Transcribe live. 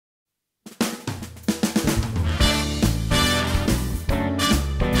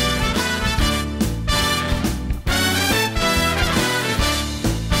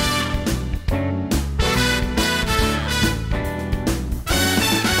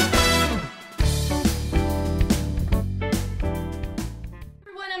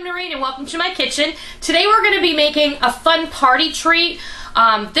Noreen and welcome to my kitchen. Today we're going to be making a fun party treat.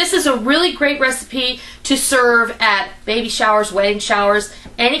 This is a really great recipe to serve at baby showers, wedding showers,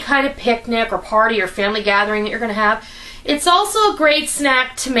 any kind of picnic or party or family gathering that you're going to have. It's also a great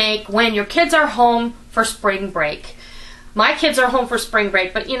snack to make when your kids are home for spring break. My kids are home for spring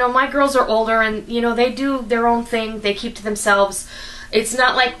break, but you know, my girls are older and you know, they do their own thing. They keep to themselves. It's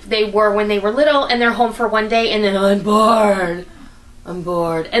not like they were when they were little and they're home for one day and then I'm bored.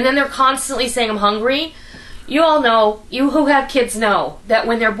 And then they're constantly saying, I'm hungry. You all know, you who have kids know, that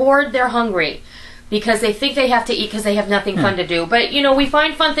when they're bored, they're hungry. Because they think they have to eat because they have nothing fun to do. But, you know, we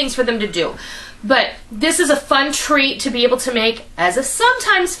find fun things for them to do. But this is a fun treat to be able to make as a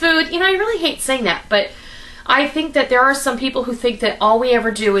sometimes food. You know, I really hate saying that, but I think that there are some people who think that all we ever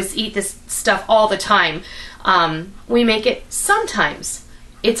do is eat this stuff all the time. We make it sometimes.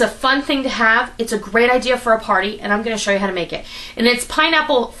 It's a fun thing to have. It's a great idea for a party, and I'm going to show you how to make it. And it's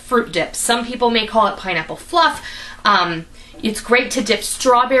pineapple fruit dip. Some people may call it pineapple fluff. It's great to dip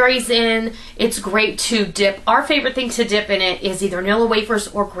strawberries in. It's great to dip. Our favorite thing to dip in it is either Nilla wafers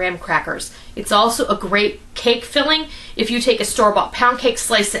or graham crackers. It's also a great cake filling. If you take a store-bought pound cake,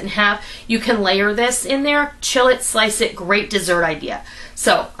 slice it in half, you can layer this in there, chill it, slice it. Great dessert idea.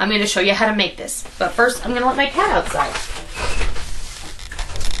 So I'm going to show you how to make this. But first, I'm going to let my cat outside.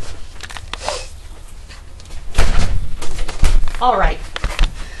 All right.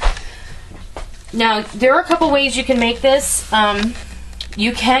 Now, there are a couple ways you can make this.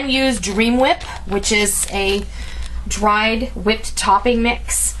 You can use Dream Whip, which is a dried whipped topping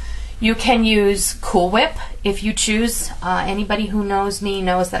mix. You can use Cool Whip if you choose. Anybody who knows me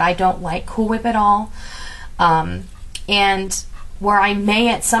knows that I don't like Cool Whip at all. And where I may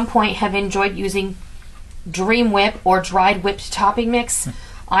at some point have enjoyed using Dream Whip or dried whipped topping mix,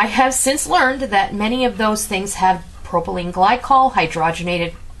 I have since learned that many of those things have propylene glycol,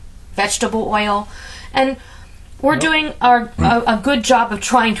 hydrogenated vegetable oil, and we're doing a good job of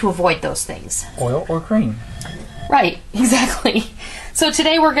trying to avoid those things. Oil or cream? Right, exactly. So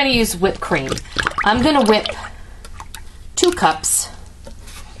today we're going to use whipped cream. I'm going to whip 2 cups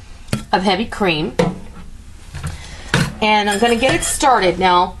of heavy cream, and I'm going to get it started.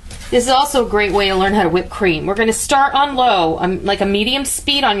 Now, this is also a great way to learn how to whip cream. We're going to start on low, like a medium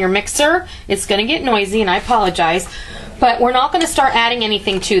speed on your mixer. It's going to get noisy, and I apologize. But we're not going to start adding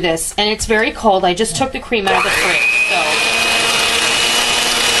anything to this. And it's very cold. I just took the cream out of the fridge. So.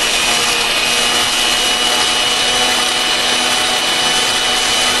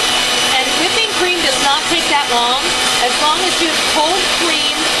 And whipping cream does not take that long. As long as you have cold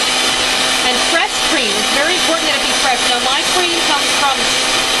cream and fresh cream. It's very important that it be fresh. Now my cream comes from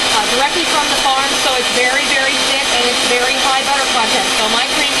directly from the farm, so it's very, very thick and it's very high butter content. So my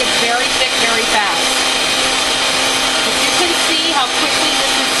cream gets very thick very fast. But you can see how quickly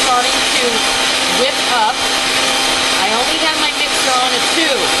this is starting to whip up. I only have my mixer on a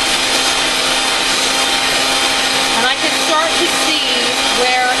 2. And I can start to see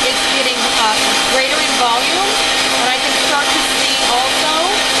where it's getting greater in volume. And I can start to see also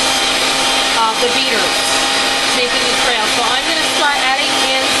the beaters making the trail. So I'm going to start adding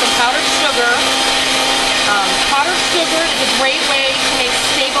in some powdered sugar. Powdered sugar is a great way to make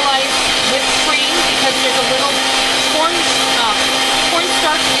stabilized whipped cream because there's a little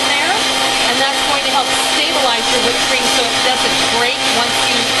cornstarch in there, and that's going to help stabilize your whipped cream so it doesn't break once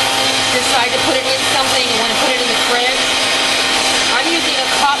you decide to put it in something and want to put it in the fridge. I'm using a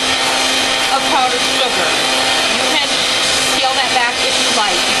cup of powdered sugar. You can scale that back if you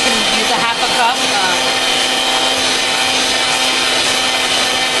like. You can use a half a cup.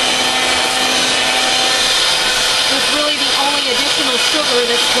 It's really the only additional sugar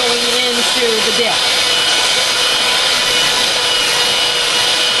that's going into the dip.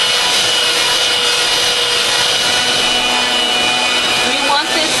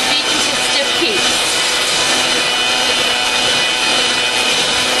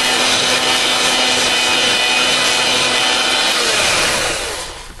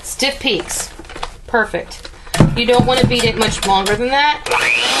 Stiff peaks. Perfect. You don't want to beat it much longer than that. I'm going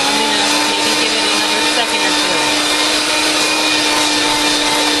to maybe give it another second or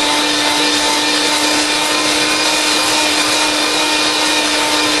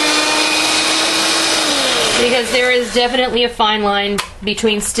 2. Because there is definitely a fine line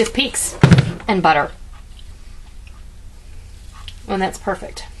between stiff peaks and butter. And that's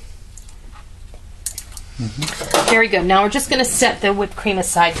perfect. Very good. Now we're just going to set the whipped cream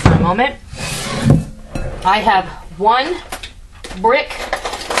aside for a moment. I have 1 brick,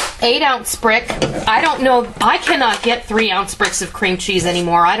 8-ounce brick. I don't know, I cannot get 3-ounce bricks of cream cheese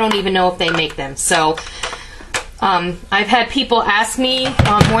anymore. I don't even know if they make them. So I've had people ask me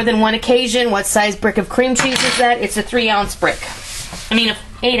on more than one occasion what size brick of cream cheese is that. It's a 3-ounce brick. I mean, an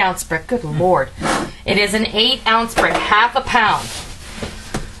 8-ounce brick. Good Lord. It is an 8-ounce brick, half a pound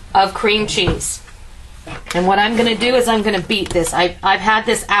of cream cheese. And what I'm going to do is I'm going to beat this. I've had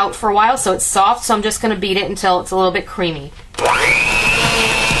this out for a while, so it's soft, so I'm just going to beat it until it's a little bit creamy.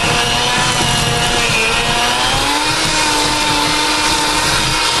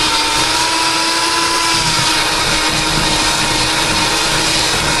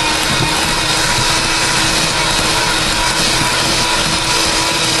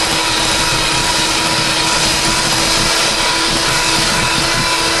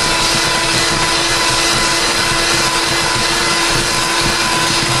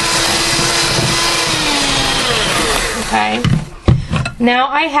 Okay, now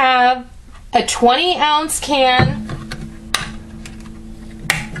I have a 20-ounce can,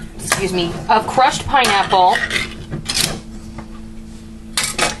 excuse me, of crushed pineapple,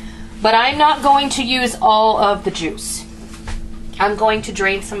 but I'm not going to use all of the juice. I'm going to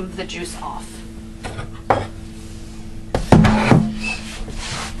drain some of the juice off.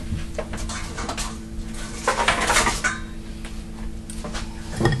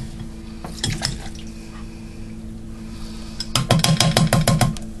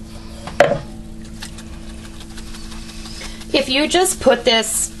 If you just put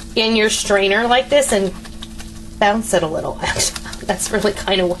this in your strainer like this and bounce it a little, that's really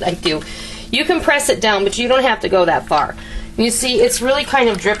kind of what I do. You can press it down, but you don't have to go that far. You see, it's really kind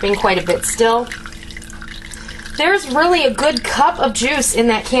of dripping quite a bit still. There's really a good cup of juice in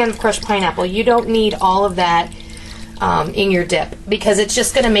that can of crushed pineapple. You don't need all of that in your dip, because it's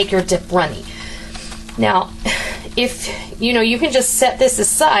just going to make your dip runny. Now, if, you can just set this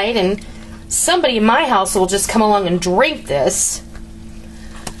aside and somebody in my house will just come along and drink this.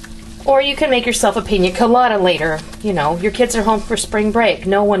 Or you can make yourself a pina colada later. Your kids are home for spring break.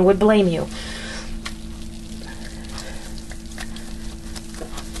 No one would blame you.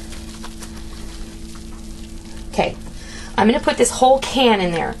 Okay, I'm going to put this whole can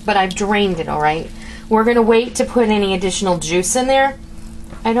in there, but I've drained it, alright? We're going to wait to put any additional juice in there.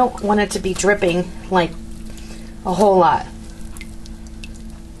 I don't want it to be dripping like a whole lot.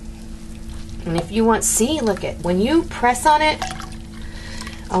 And if you want, see, look at, when you press on it,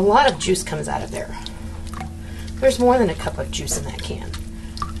 a lot of juice comes out of there. There's more than a cup of juice in that can.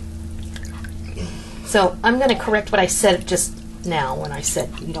 So I'm going to correct what I said just now when I said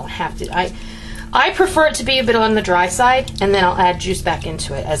you don't have to. I prefer it to be a bit on the dry side, and then I'll add juice back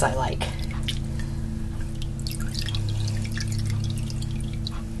into it as I like.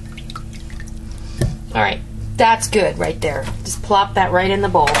 Alright, that's good right there. Just plop that right in the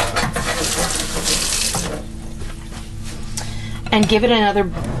bowl. And give it another,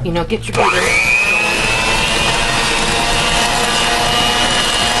 get your beater.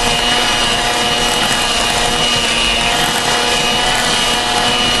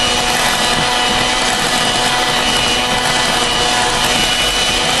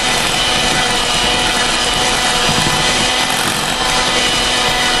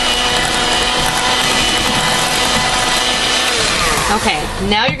 Okay,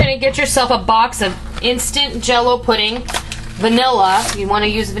 now you're going to get yourself a box of instant Jell-O pudding. Vanilla, you want to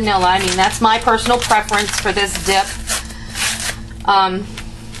use vanilla. I mean, that's my personal preference for this dip.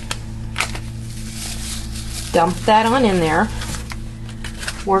 Dump that on in there.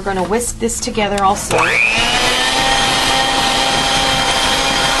 We're going to whisk this together also.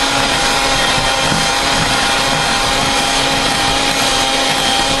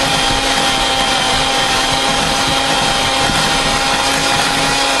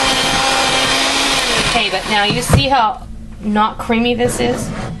 Okay, but now you see how not creamy this is?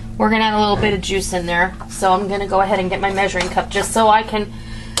 We're going to add a little bit of juice in there. So I'm going to go ahead and get my measuring cup just so I can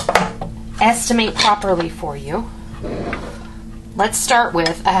estimate properly for you. Let's start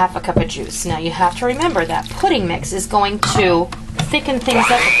with a half a cup of juice. Now you have to remember that pudding mix is going to thicken things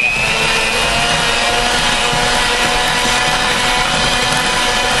up a bit.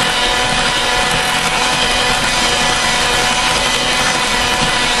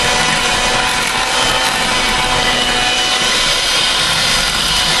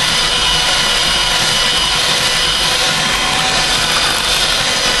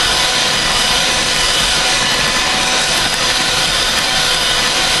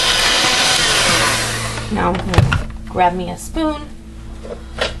 Now I'm going to grab me a spoon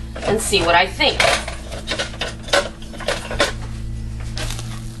and see what I think.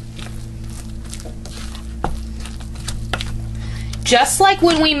 Just like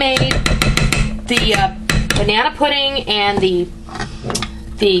when we made the banana pudding and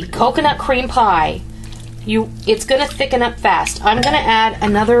the coconut cream pie, it's going to thicken up fast. I'm going to add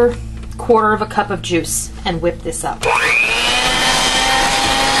another 1/4 cup of juice and whip this up.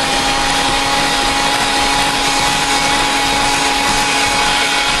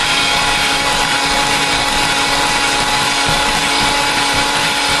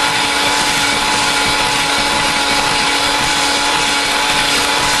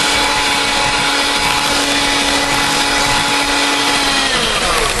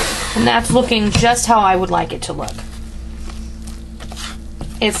 And that's looking just how I would like it to look.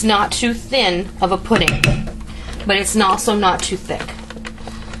 It's not too thin of a pudding, but it's also not too thick.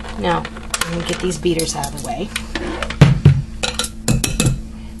 Now, I'm going to get these beaters out of the way.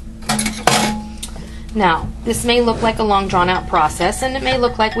 Now, this may look like a long drawn out process, and it may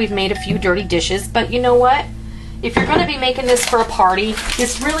look like we've made a few dirty dishes, but you know what? If you're going to be making this for a party,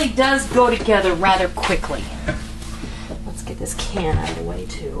 this really does go together rather quickly. Let's get this can out of the way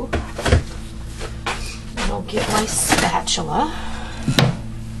too. And I'll get my spatula.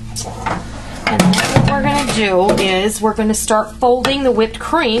 And then what we're going to do is we're going to start folding the whipped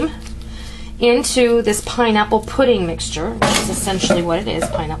cream into this pineapple pudding mixture, which is essentially what it is,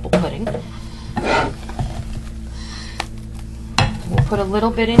 pineapple pudding. We'll put a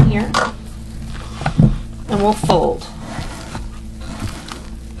little bit in here and we'll fold.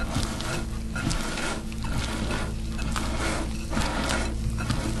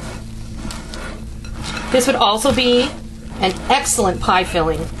 This would also be an excellent pie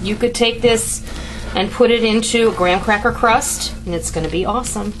filling. You could take this and put it into a graham cracker crust, and it's going to be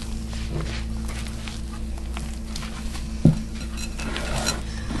awesome.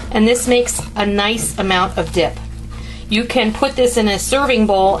 And this makes a nice amount of dip. You can put this in a serving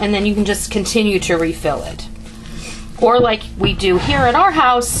bowl, and then you can just continue to refill it. Or like we do here at our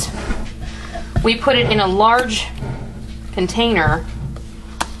house, we put it in a large container,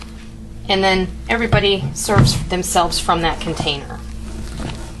 and then everybody serves themselves from that container.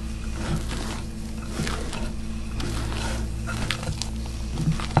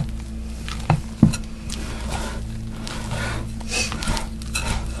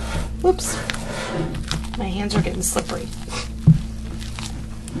 Whoops, my hands are getting slippery.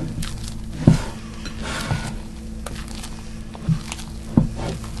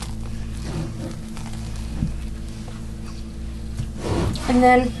 And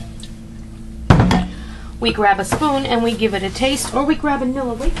then we grab a spoon and we give it a taste, or we grab a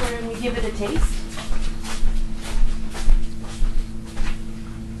Nilla wafer and we give it a taste.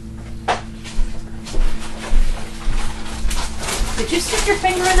 Did you stick your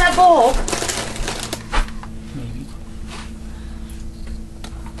finger in that bowl? Maybe.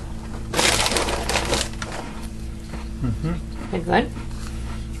 Mm-hmm. Is it good?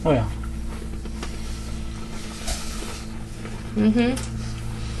 Oh yeah. Mm-hmm.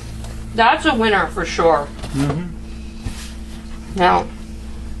 That's a winner for sure. Mm-hmm. Now,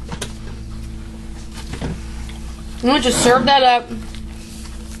 I'm going to just serve that up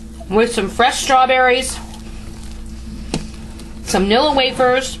with some fresh strawberries, some Nilla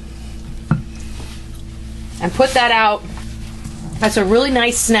wafers, and put that out. That's a really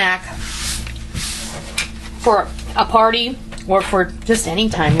nice snack for a party or for just any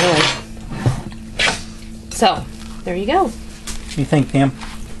time, really. So, there you go. What do you think, Pam?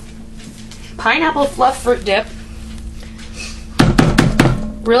 Pineapple fluff fruit dip.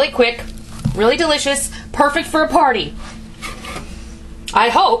 Really quick, really delicious, perfect for a party. I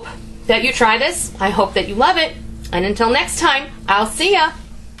hope that you try this. I hope that you love it. And until next time, I'll see ya.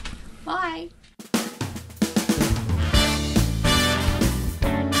 Bye.